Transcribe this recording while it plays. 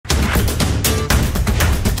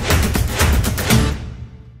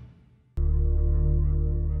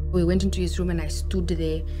We went into his room and I stood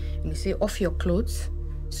there and he said, "Off your clothes."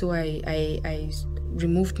 So I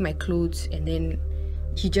removed my clothes and then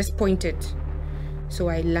he just pointed. So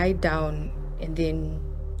I lied down and then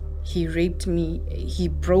he raped me. He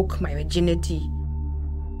broke my virginity.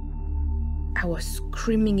 I was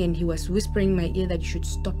screaming and he was whispering in my ear that you should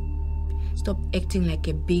stop acting like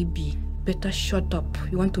a baby. Better shut up.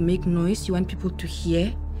 You want to make noise? You want people to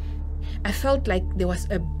hear? I felt like there was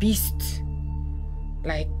a beast.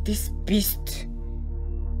 Like this beast.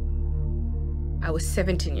 I was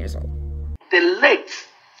 17 years old. The late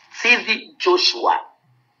TB Joshua.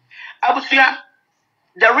 Afia,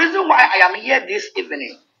 the reason why I am here this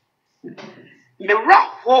evening,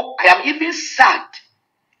 I am even sad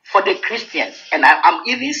for the Christians, and I am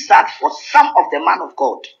even sad for some of the man of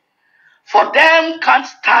God. For them can't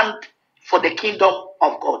stand for the kingdom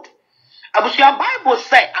of God. Afia, Bible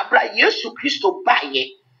say, Abra Yesu Christo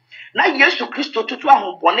baye. Na Yesu Christo tutu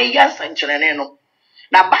ahubone yansanchere no.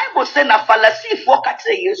 Na Bible say na Pharisee for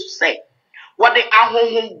katre Yesu say. What the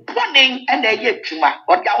ahubone and the yetuma,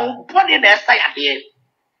 or the ahubone na say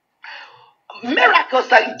miracles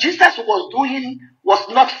that Jesus was doing was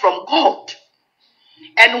not from God.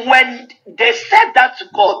 And when they said that to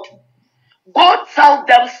God, God told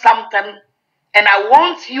them something, and I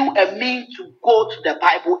want you and me to go to the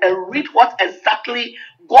Bible and read what exactly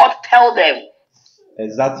God told them.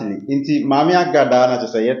 Exactly. Inti mami agada na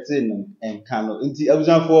just yeti enkano. Inti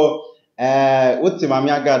abujan for woti mami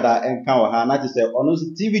agada enkan ha na just ono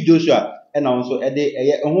TB Joshua and also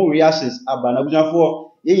ede ho reactions aba na abujan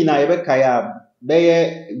for ye nyina ye be kaya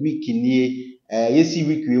beye week ni yesi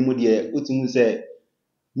week we mu de otimu say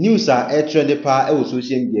news a trend pa e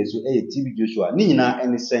social media so TB Joshua ni nyina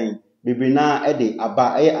ene sen bebre na ede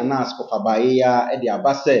aba anas kofa ba ye ya ede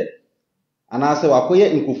aba say anase wakoye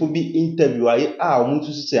nkofo bi interview aye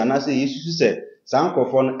omuntu sise anase yesu sise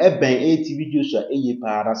sankofo no eben TB Joshua eye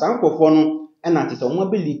paara sankofo no na tese omo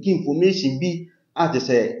be leak information bi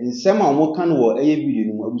atese nsema omo kan wo eye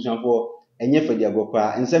video no abusanfo enye fadi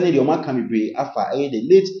agokwa nsema ne de omo kan bebre afa eye the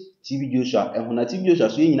late TB Joshua ehuna TB Joshua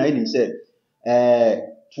so nyina nim se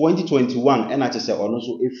 2021 na tese ono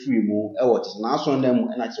so efiri mu e wo tese na aso ndam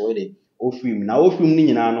na tese we de ofrim na ofrim ni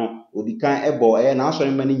nyina no odikan ebo na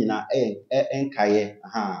asori mani nyina enkaye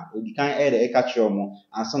odikan de ka kyeomo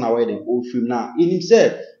ansa na we de ofrim na inim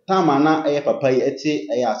se tama na papa yi eti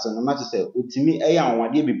asan na tese otimi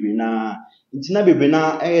anwade bebre na ntina bebre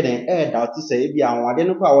na de doubt se e bia anwade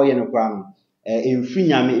no kwa wo ye no kwa no emfri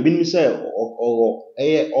nyame ebinim se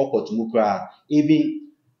okotumu kwa even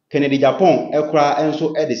Kennedy Japan ekra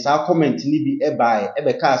enso de sa comment ni bi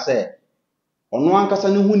ebe ka se ono ankasa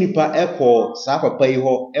ne hu nipa ekọ sa papa yi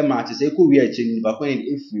ho ma te se ko wi achi ni nipa kwan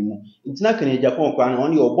efiri mu ntina kan Japan kwa na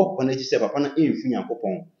oni obo papa na chi se papa na efiri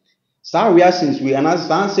nyankopon sa reactions we ana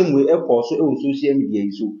sansem we ekọ so e social media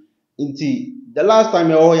yi so nti the last time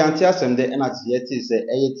we yanti asem de na te yeti se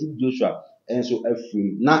TB Joshua enso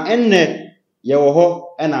efiri na enne ye wo ho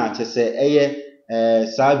na te se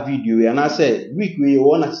sa video ana se week we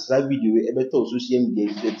wo na sa video e beto social media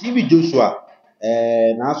yi TB Joshua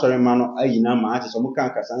na asori mano ayina ma ati so muka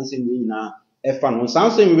nkasa nsem we nyina efa no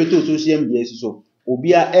sansem we beto social media so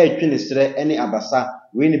obia etwe sere ene abasa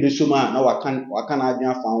we ne besoma na waka na adwen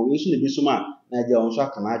afa ho we so ne besoma na dia onso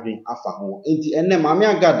aka na adwen afa ho enti enne mame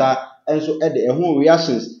agada enso de ho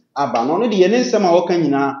reactions aba no de ye ne nsem a waka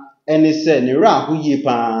nyina ene se ne ra ho yie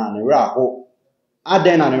pa ne ra ho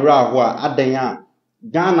aden na ne ra ho a aden a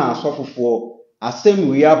Ghana asofofo asem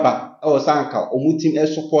we aba e sanka omutim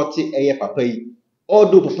support papa yi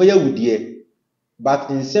although papa ya wudie but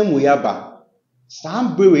nsem we aba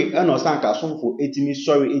sam brewe and osanka asofofo etimi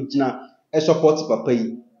sorry ejina support papa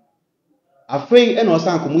yi afei and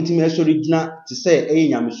osanka mutimi sorry ejina te say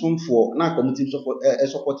nyamesomfo na komutim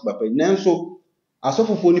support papa yi nanso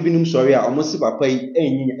asofofo ni binum sorry a omosi papa yi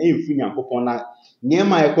enyinya emfiri nyankopon na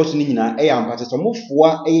niema ekoso ni nyina ampate so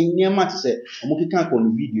mofoa niema te say omukika ko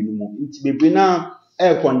no video no mu nti bebre na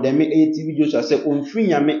condemn TB Joshua say onfiri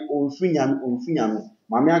nyame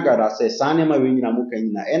mame agada say sane ma we nyina muka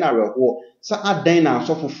nyina na reho sa adan na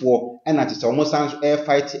asofofo na te say omo sans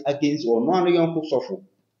fight against or no yonko sofo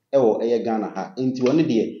wo Ghana ha nti woni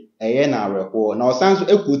de na reho na osanso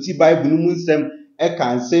ekoti Bible no mu nsem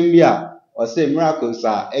ka nsem bi a o say miracles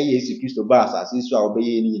a Yesu Christo ba asase so a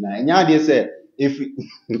obeye ni nyina enya de say efri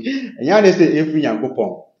nyankopon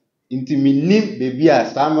nti minim bebi a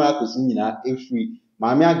sa miracles nyina efri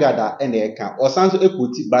mame agada eka osanso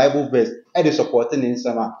ekoti Bible verse de support ne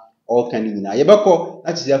nsama all kan nyina yebekọ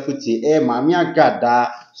na tisia futi mame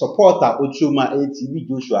agada supporter otroma TB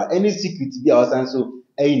Joshua any secret bi a osanso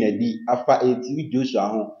na di afa TB Joshua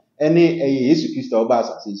ho any Jesus Christ or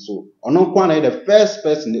Basasi. So, on no one the first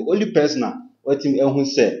person, the only person what him who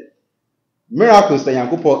said miracles that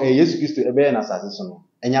Yankopo Jesus Christ to a bear assassin.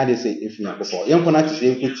 And ya they say if you are young connect to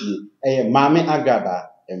say a mammy agaba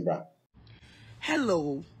embra.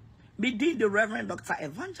 Hello, me did the Reverend Dr.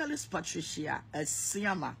 Evangelist Patricia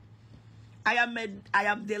Siama. I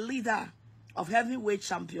am the leader of Heavyweight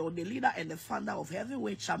Champion, the leader and the founder of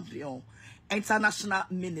Heavyweight Champion International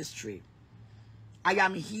Ministry. I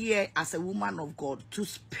am here as a woman of God to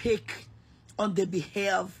speak on the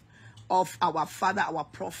behalf of our father, our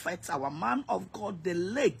prophet, our man of God, the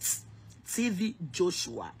late TB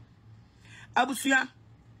Joshua. Abusuya,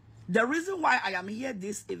 the reason why I am here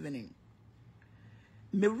this evening,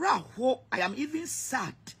 I am even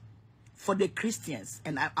sad for the Christians,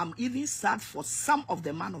 and I am even sad for some of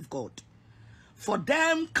the man of God. For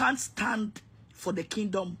them can't stand for the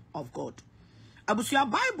kingdom of God. Abusuya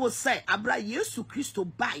Bible say abra Yesu Kristo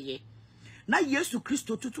baye na Yesu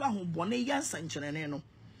Kristo tutu ahobone yansankyerene no.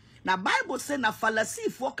 Na Bible say na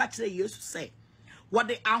falasifo ka kire Yesu say what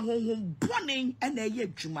the ahobone na ye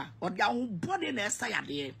adwuma, what the ahobone na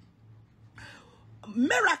esayade.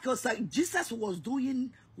 Miracles that Jesus was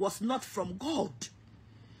doing was not from God.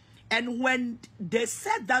 And when they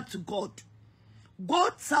said that to God,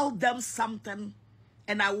 God told them something.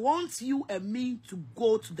 And I want you and me to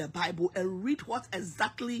go to the Bible and read what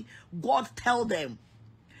exactly God told them.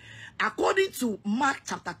 According to Mark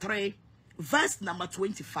chapter 3, verse number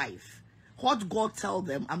 25, what God told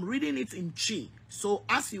them, I'm reading it in Chi. So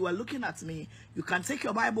as you are looking at me, you can take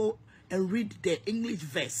your Bible and read the English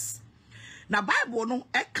verse. Now Bible no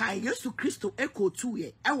eka Yesu Kristo echo 2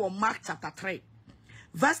 ye ewo Mark chapter 3,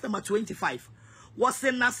 verse number 25. Was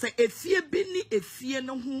na se efie bi ni efie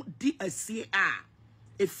no ho di asie a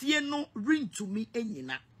efie no ring to me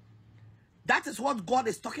enyina. That is what God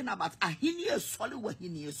is talking about. Ahini esole wa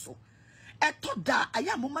hini eso. Eto da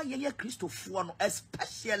aya mama yeye Christopher no,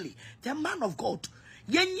 especially the man of God.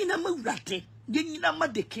 Yenyina ma wurade, yenyina ma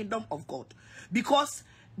the kingdom of God. Because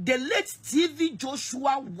the late TB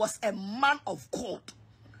Joshua was a man of God.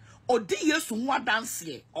 Odi Yesu ho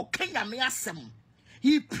adanse o Kenya me asem.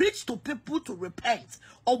 He preached to people to repent.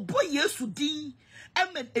 Obo Yesu din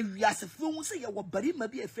emen ewiasefo hu say ye wo bari ma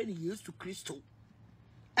bi efe ni Yesu Kristo.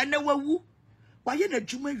 Ene wawu wa ye na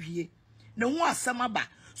dwuma wie. Ne ho asem aba.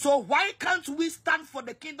 So why can't we stand for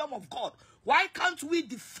the kingdom of God? Why can't we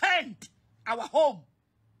defend our home?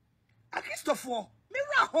 A Christopher,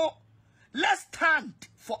 miracle. Let's stand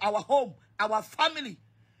for our home, our family,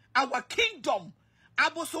 our kingdom.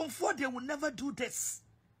 Abosomfo, they will never do this.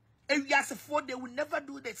 Ewiasefo, they will never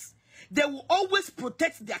do this. They will always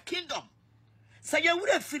protect their kingdom. So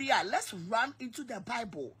let's run into the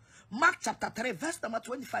Bible. Mark chapter 3, verse number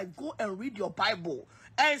 25. Go and read your Bible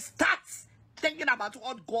and start thinking about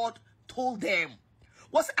what God told them.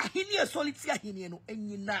 Was ahini soliti ahini no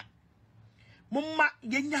enyina. Mumma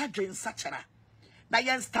yenya dwen sachara. Na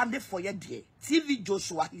yen standing for your dear. TB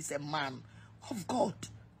Joshua is a man of God.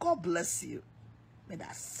 God bless you. May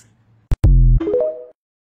us.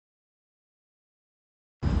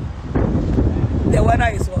 The weather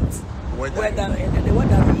is what? Weather. The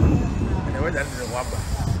weather. And the weather is the wabba.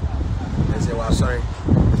 They say, well, sorry.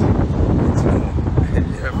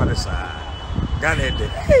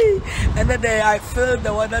 And then I feel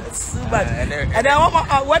the weather too much. And then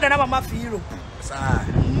what I'm a feel.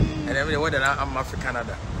 And every word that I'm for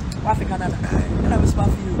Canada. Canada. And I was for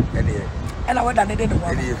you. And I went and didn't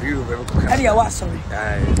want to view. And you are sorry.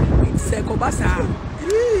 It's a Kobasa.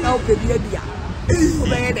 Now, baby,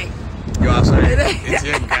 you are sorry. It's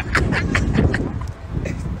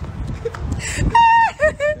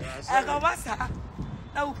a Kobasa.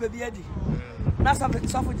 Now, baby, that's something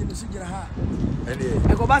suffered in the Sujara. And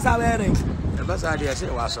a Kobasa wearing. The bus idea say,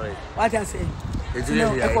 was sorry. What I say? It's a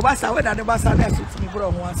Kobasa weather, the bus idea to me, bro,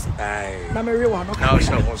 once. I'm a real one. Now,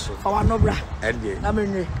 also. For no bra. And I'm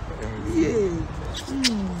in.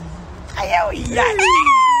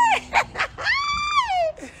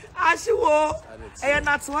 As you were, and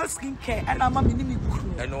that's one skincare, and I'm a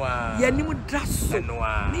minimum. And Yanimu dress, and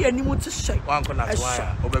Yanimu to shake. One can a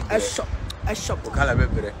shop.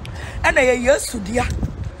 And I used to dear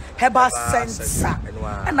Heba sense,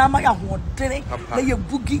 and I'm a wandering, lay a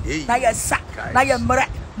boogie, lay a sack, lay a murder.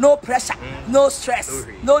 No pressure, no stress,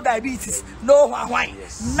 no diabetes, no wine,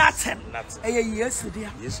 nothing. Yes, dear.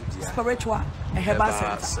 Spiritual and Heba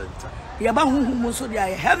Center.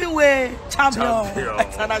 Yabahu Heavyweight Champion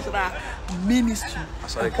International Ministry.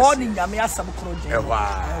 According to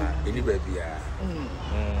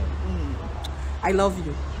I love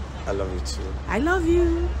you. I love you too. I love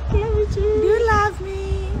you. I love you too. Do you love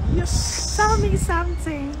me? Yes. Tell me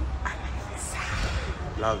something.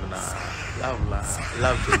 Love now.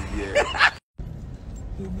 Love to be here.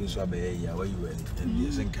 You'll be so bad, yeah, where you went. And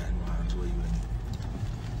yes, and kind of where you went.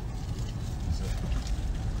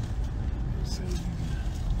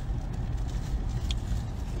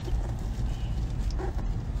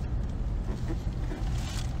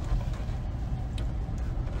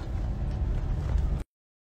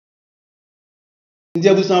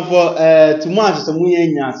 for tomorrow so we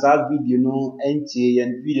nya video no entie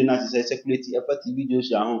and video na say circulate Ova TB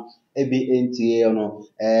Joshua entie no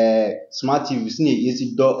smart TV ni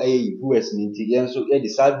yesi do US ni ntie yen so e de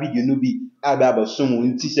video no bi aba so mu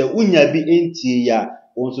nti se unya bi entie ya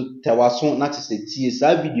wonso tawaso na te se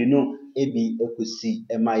tie video no bi ekosi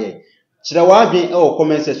emaye kire wa adwen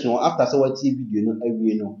comment section after say what video no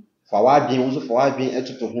awie no for wadwen wonso for wadwen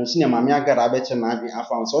etoto ho sine maame agada abeche na adwen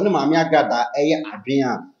afa so ne maame agada adwen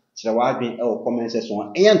a kire wadwen comment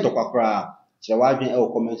section ntokakra kire wadwen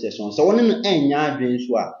comment section so woni no enya adwen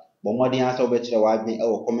so a bo modern asa obe kire wadwen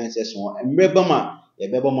comment section emreba ma ye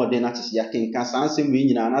bebo modern atisi ya Nkansah ansem we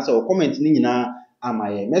nyina na so comment ni nyina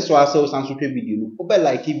amaye meso asa sanso hwe video no obe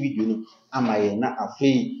like video no amaye na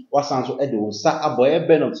afei wasanso de wonsa aboye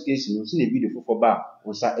be notification no sine video fofo ba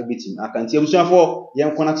wonsa ebitim akanti abusuafo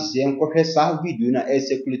yenko na tise yenko hwe sa video na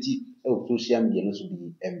security social media no so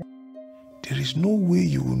bi em. There is no way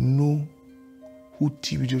you will know who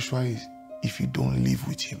TB Joshua is if you don't live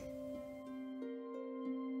with him.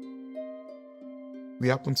 We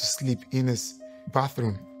happen to sleep in his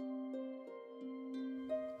bathroom.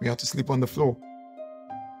 We have to sleep on the floor.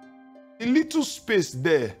 A little space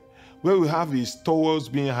there where we have his towels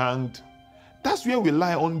being hanged, that's where we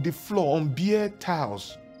lie on the floor on bare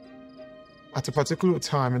tiles. At a particular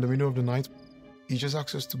time in the middle of the night, he just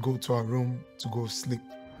asks us to go to our room to go sleep.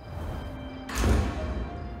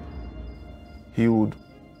 He would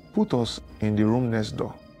put us in the room next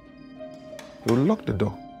door. He would lock the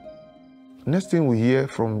door. Next thing we hear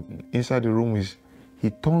from inside the room is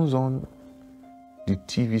he turns on the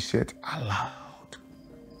TV set aloud.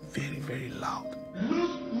 Very, very loud.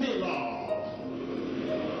 Loose me, Lord,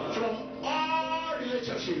 from all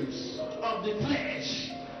relationships of the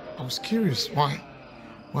flesh. I was curious. Why?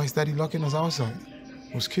 Why is Daddy locking us outside?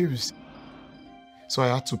 I was curious. So I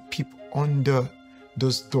had to peep under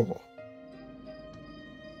this door.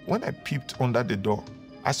 When I peeped under the door,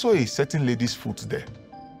 I saw a certain lady's foot there.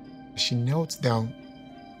 She knelt down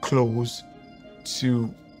close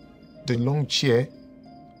to the long chair.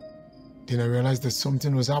 Then I realized that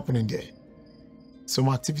something was happening there. Some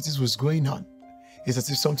activities was going on. It's as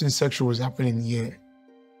if something sexual was happening here.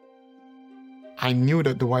 I knew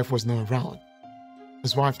that the wife was not around.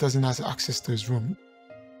 His wife doesn't have access to his room.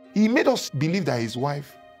 He made us believe that his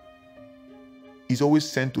wife is always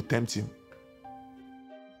sent to tempt him.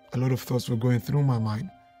 A lot of thoughts were going through my mind.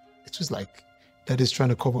 It was like that is trying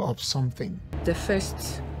to cover up something. The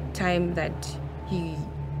first time that he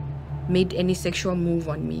made any sexual move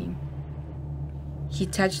on me, he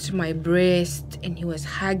touched my breast and he was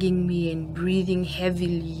hugging me and breathing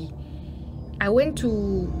heavily. I went to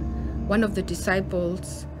one of the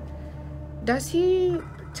disciples. Does he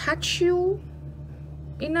touch you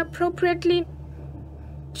inappropriately?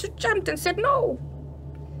 She jumped and said, no.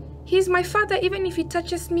 He's my father. Even if he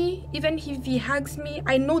touches me, even if he hugs me,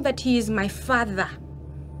 I know that he is my father.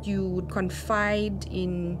 You would confide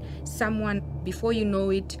in someone, before you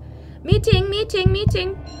know it, meeting, meeting,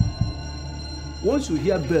 meeting. Once you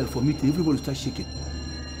hear bell for meeting, everybody starts shaking.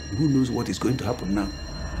 Who knows what is going to happen now?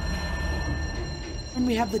 When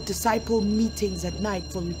we have the disciple meetings at night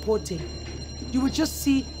for reporting, you would just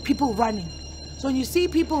see people running. So when you see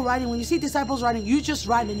people running, when you see disciples running, you just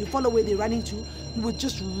run and you follow where they're running to. You would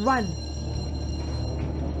just run.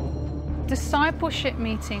 Discipleship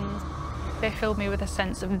meetings, they filled me with a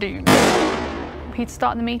sense of doom. He'd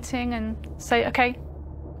start the meeting and say, okay,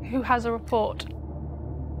 who has a report?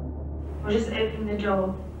 I just opened the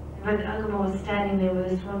door, and Brother Agyapong was standing there with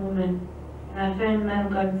this one woman. And I phoned the man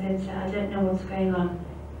of God and said to her, I don't know what's going on.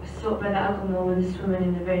 I saw Brother Agyapong with this woman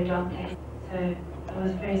in a very dark place. So I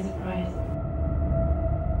was very surprised.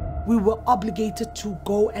 We were obligated to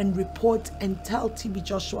go and report and tell TB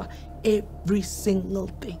Joshua every single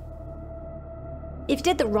thing. If you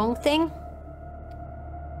did the wrong thing,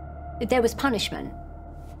 there was punishment.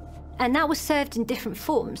 And that was served in different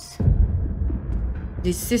forms.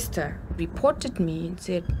 The sister reported me and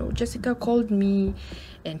said, oh, Jessica called me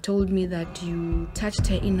and told me that you touched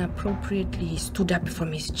her inappropriately. He stood up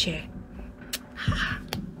from his chair.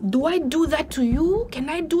 Do I do that to you? Can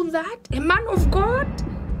I do that? A man of God?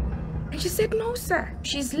 And she said, no, sir.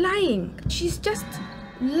 She's lying. She's just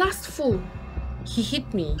lustful. He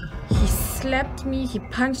hit me. He slapped me, he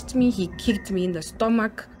punched me, he kicked me in the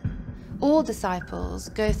stomach. All disciples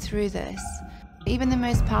go through this. Even the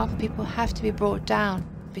most powerful people have to be brought down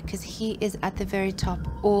because he is at the very top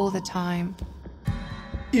all the time.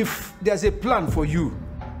 If there's a plan for you,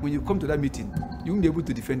 when you come to that meeting, you won't be able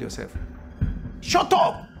to defend yourself. Shut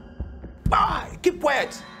up! Bye! Keep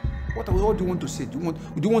quiet! What do you want to say? Do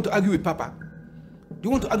you want to argue with Papa? Do you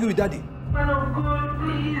want to argue with Daddy? Man of God,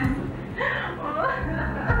 please.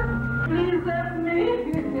 Please help me.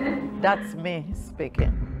 That's me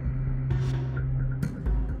speaking.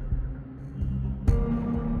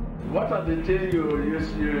 What are the things you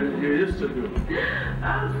used to do?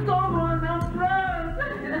 I'm stubborn, I'm proud.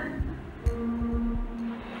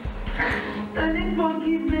 I need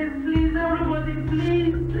forgiveness, please, everybody,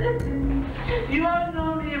 please. You all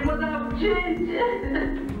know me, but I've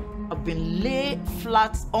changed. I've been laid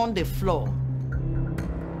flat on the floor.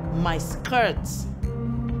 My skirt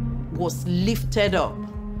was lifted up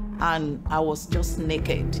and I was just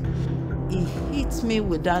naked. He hit me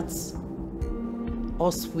with that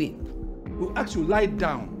horsewhip. He will actually lie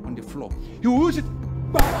down on the floor. He will use it.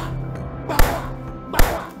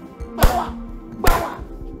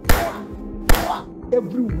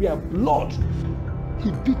 Everywhere blood.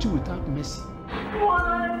 He beat you without mercy.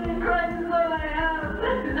 Christ is all I have.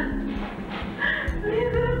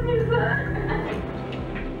 Please help me,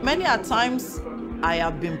 sir. Many a times I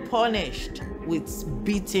have been punished with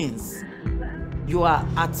beatings. You are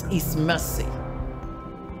at his mercy.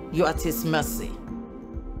 You are at his mercy.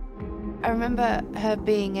 I remember her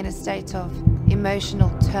being in a state of emotional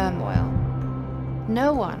turmoil.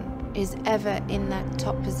 No one is ever in that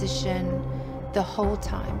top position the whole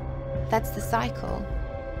time. That's the cycle.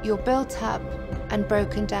 You're built up and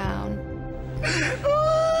broken down.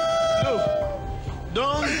 Look,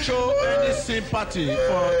 don't show any sympathy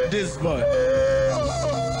for this boy.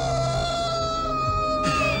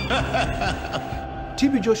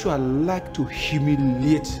 TB Joshua liked to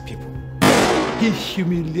humiliate people. He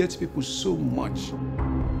humiliates people so much.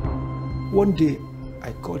 One day,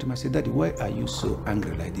 I called him. I said, Daddy, why are you so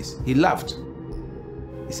angry like this? He laughed.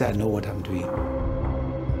 He said, I know what I'm doing.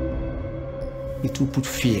 It will put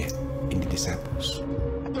fear in the disciples.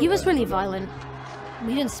 He was really violent.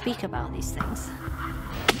 We didn't speak about these things.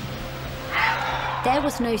 There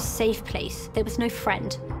was no safe place. There was no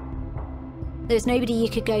friend. There was nobody you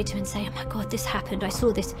could go to and say, oh my God, this happened. I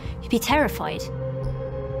saw this. You'd be terrified.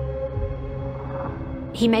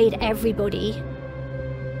 He made everybody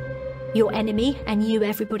your enemy and you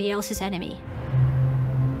everybody else's enemy.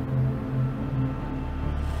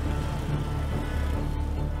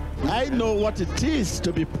 I know what it is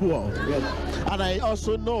to be poor, and I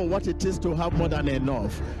also know what it is to have more than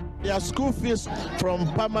enough. Your school fees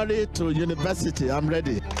from primary to university, I'm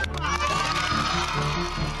ready.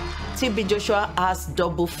 TB Joshua has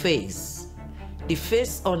double face. The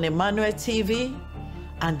face on Emmanuel TV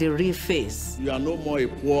and the real face. You are no more a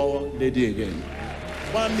poor lady again.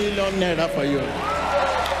 1 million naira for you. Wow.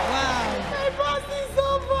 My boss is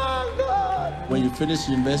so far, God. When you finish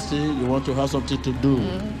university, you want to have something to do.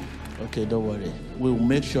 Okay, don't worry. We'll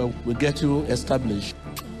make sure we get you established.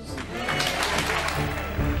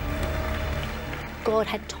 God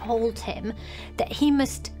had told him that he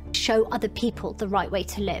must show other people the right way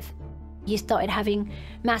to live. He started having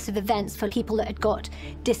massive events for people that had got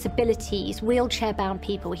disabilities, wheelchair-bound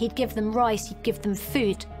people. He'd give them rice, he'd give them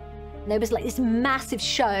food. There was like this massive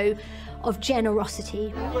show of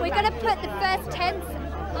generosity. We're going to put the first tents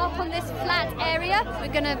up on this flat area.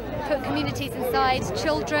 We're going to put communities inside,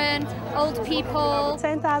 children, old people.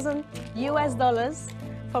 $10,000 US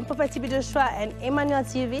from Prophet TB Joshua and Emmanuel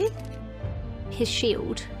TV. His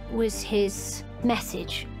shield was his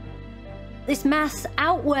message. This mass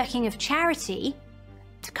outworking of charity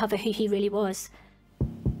to cover who he really was.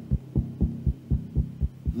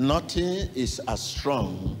 Nothing is as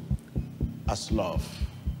strong as love,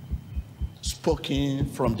 spoken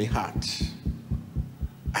from the heart.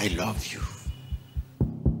 I love you.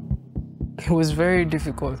 It was very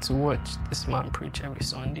difficult to watch this man preach every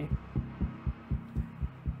Sunday.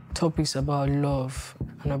 Topics about love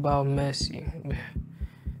and about mercy,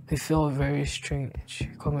 they felt very strange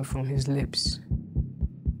coming from his lips.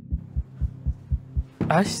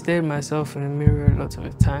 I stared myself in the mirror a lot of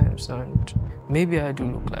the times, and maybe I do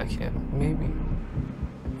look like him, maybe.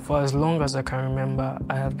 For as long as I can remember,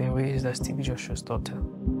 I have been raised as TB Joshua's daughter.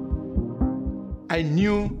 I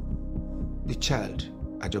knew the child,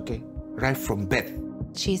 Ajoke, right from birth.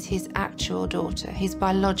 She's his actual daughter, his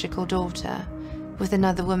biological daughter, with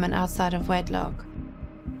another woman outside of wedlock.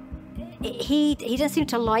 He doesn't seem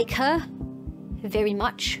to like her very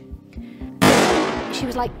much. she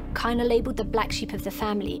was like kind of labeled the black sheep of the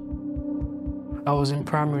family. I was in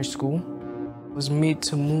primary school. I was made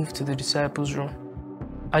to move to the disciples' room.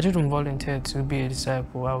 I didn't volunteer to be a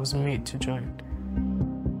disciple. I was made to join.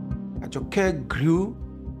 Ajoke grew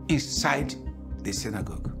inside the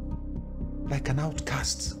synagogue, like an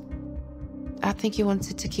outcast. I think he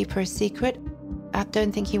wanted to keep her a secret. I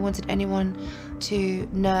don't think he wanted anyone to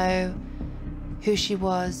know who she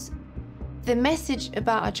was. The message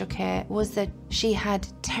about Ajoke was that she had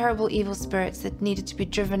terrible evil spirits that needed to be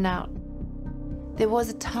driven out. There was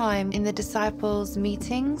a time in the disciples'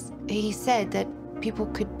 meetings, he said that people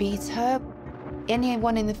could beat her.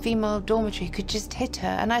 Anyone in the female dormitory could just hit her,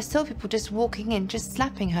 and I saw people just walking in, just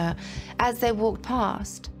slapping her as they walked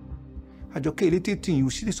past. Ajoke, little thing, you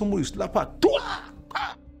see somebody slap her.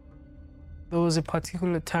 There was a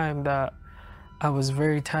particular time that I was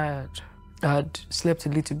very tired. I had slept a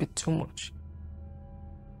little bit too much.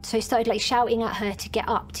 So he started like shouting at her to get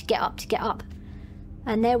up, to get up, to get up.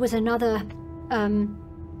 And there was another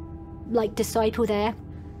like disciple there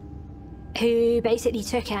who basically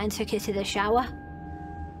took her and took her to the shower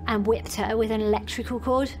and whipped her with an electrical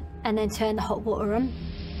cord and then turned the hot water on.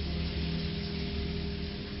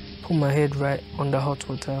 Put my head right on the hot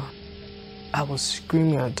water. I was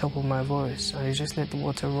screaming at the top of my voice, and I just let the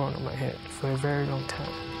water run on my head for a very long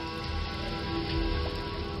time.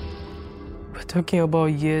 We're talking about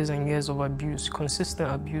years and years of abuse,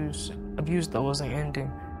 consistent abuse, abuse that wasn't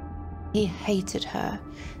ending. He hated her,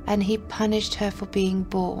 and he punished her for being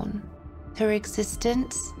born. Her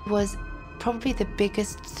existence was probably the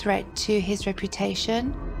biggest threat to his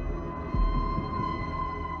reputation.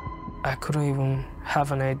 I couldn't even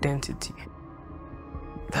have an identity.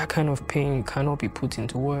 That kind of pain cannot be put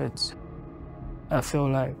into words. I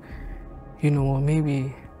felt like, you know what,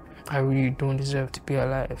 maybe I really don't deserve to be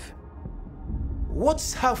alive.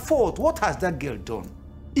 What's her fault? What has that girl done?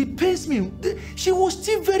 It pains me. She was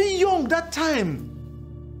still very young that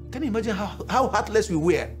time. Can you imagine how heartless we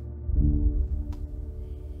were?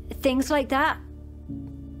 Things like that,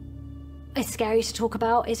 it's scary to talk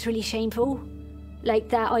about. It's really shameful. Like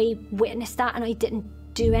that I witnessed that and I didn't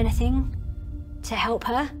do anything to help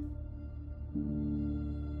her.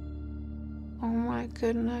 Oh my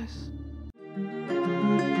goodness.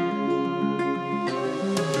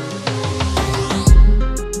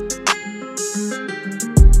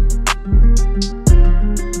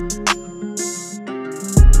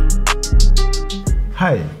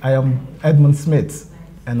 Hi, I am Edmund Smith,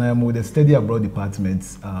 and I am with the Study Abroad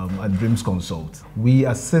Department at Dreams Consult. We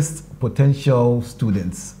assist potential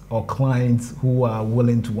students or clients who are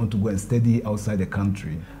willing to want to go and study outside the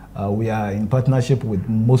country. We are in partnership with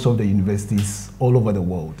most of the universities all over the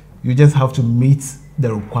world. You just have to meet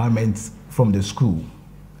the requirements from the school.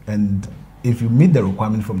 And if you meet the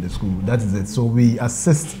requirement from the school, that is it. So we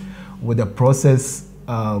assist with the process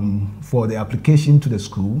for the application to the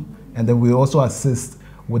school, and then we also assist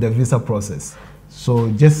with the visa process. So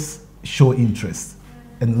just show interest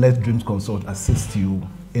and let Dreams Consult assist you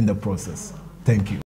in the process. Thank you.